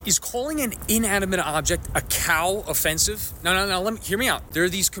Is calling an inanimate object a cow offensive? No, hear me out. There are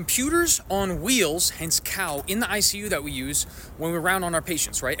these computers on wheels, hence cow, in the ICU that we use when we're around on our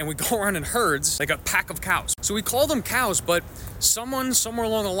patients, right? And we go around in herds, like a pack of cows. So we call them cows, but someone somewhere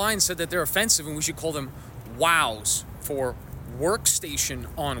along the line said that they're offensive and we should call them wows for workstation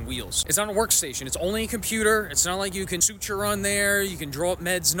on wheels. It's not a workstation. It's only a computer. It's not like you can suture on there. You can draw up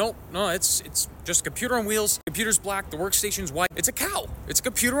meds. No, it's just a computer on wheels. Computer's black. The workstation's white. It's a cow. It's a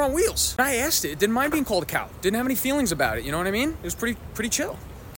computer on wheels. I asked it. It didn't mind being called a cow. Didn't have any feelings about it. You know what I mean? It was pretty chill.